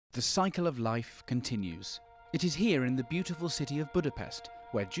The cycle of life continues. It is here in the beautiful city of Budapest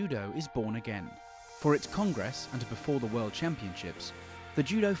where judo is born again. For its congress and before the World Championships, the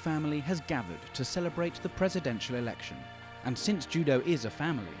judo family has gathered to celebrate the presidential election. And since judo is a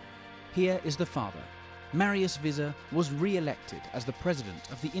family, here is the father. Marius Vizar was re-elected as the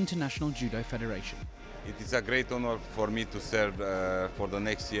president of the International Judo Federation. It is a great honor for me to serve for the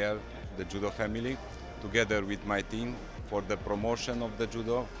next year the judo family, together with my team, for the promotion of the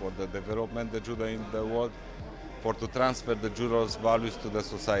judo, for the development of the judo in the world, for to transfer the judo's values to the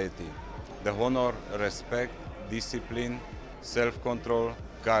society. The honor, respect, discipline, self-control,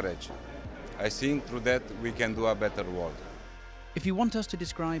 courage. I think through that we can do a better world. If you want us to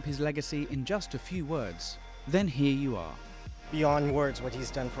describe his legacy in just a few words, then here you are. Beyond words, what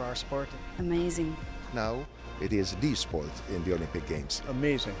he's done for our sport. Amazing. Now it is the sport in the Olympic Games.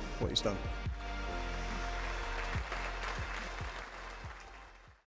 Amazing what he's done.